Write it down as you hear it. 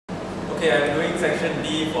Okay, I'm doing section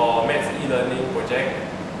D for Maths e-learning project.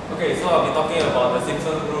 Okay, so I'll be talking about the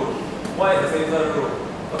Simpson's rule. What is the Simpson's rule?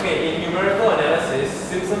 Okay, in numerical analysis,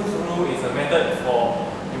 Simpson's rule is a method for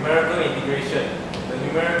numerical integration, the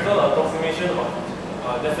numerical approximation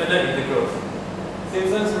of definite integrals.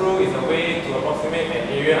 Simpson's rule is a way to approximate an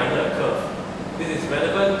area under a curve. This is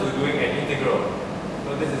relevant to doing an integral.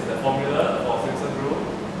 So this is the formula for Simpson's rule.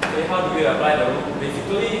 Okay, how do we apply the rule?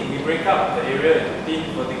 Basically, we break up the area into thin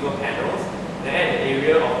vertical panels and add the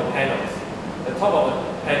area of the panels. The top of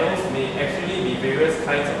the panels may actually be various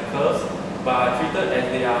kinds of curves, but are treated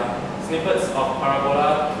as they are snippets of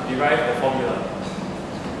parabola to derive the formula.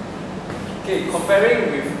 Okay,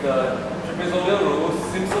 comparing with the trapezoidal rule,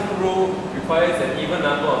 Simpson's rule requires an even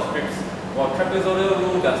number of strips, while trapezoidal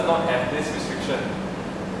rule does not have this restriction.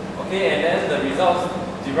 Okay, and then the results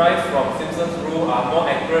derived from Simpson's rule are more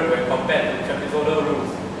accurate when compared to trapezoidal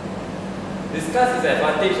rules. Discuss its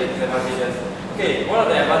advantages and disadvantages. Okay, one of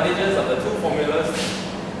the advantages of the two formulas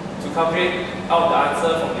to calculate out the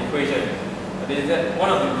answer from the equation. One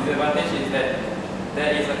of the disadvantages is that if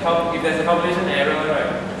there's a calculation error,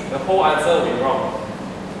 right, the whole answer will be wrong.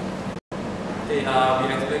 Okay,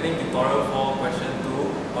 we're explaining tutorial 4, question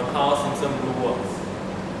 2 on how Simpson's rule works.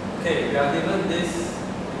 Okay, we are given this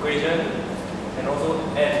equation. And also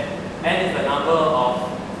n is the number of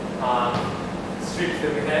strips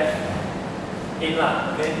that we have in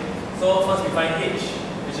lah. Okay, so first we find h,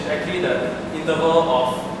 which is actually the interval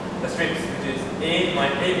of the strips, which is b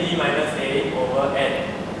minus a over n.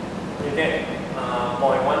 You get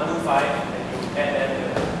 0.125 and you add n to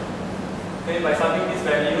it. Okay, by summing these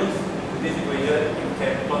values into this equation, you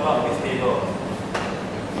can plot out this table.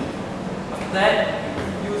 After that,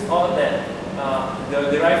 you use all that the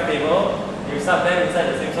derived table. You sub them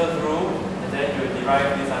inside the Simpson's rule, and then you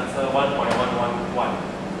derive this answer 1.111.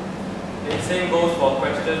 The same goes for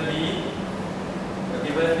question B. You're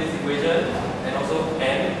given this equation and also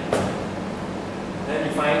n. Then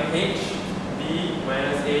you find h, b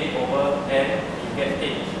minus a over n, you get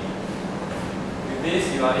h. With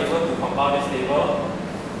this, you are able to compile this table,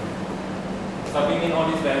 subbing in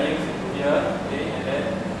all these values into here, okay, and then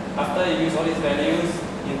after you use all these values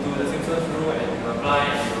into the Simpson's rule and you apply,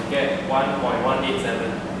 and you get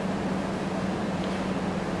 1.187.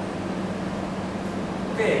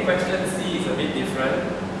 Okay, question C is a bit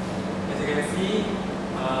different. As you can see,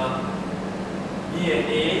 B and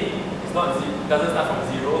A doesn't start from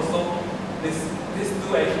 0, so these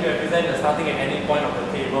two actually represent the starting at any point of the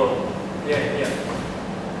table, here and here.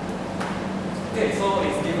 Okay, so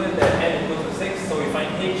it's given that n equals to 6, so we find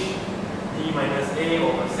h, d minus a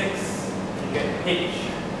over 6, you get h.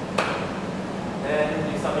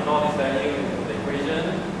 Then you sum in all these values into the equation,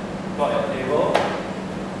 plot your table,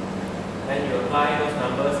 then you apply those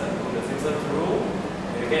numbers into the Simpson's rule,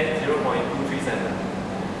 and you get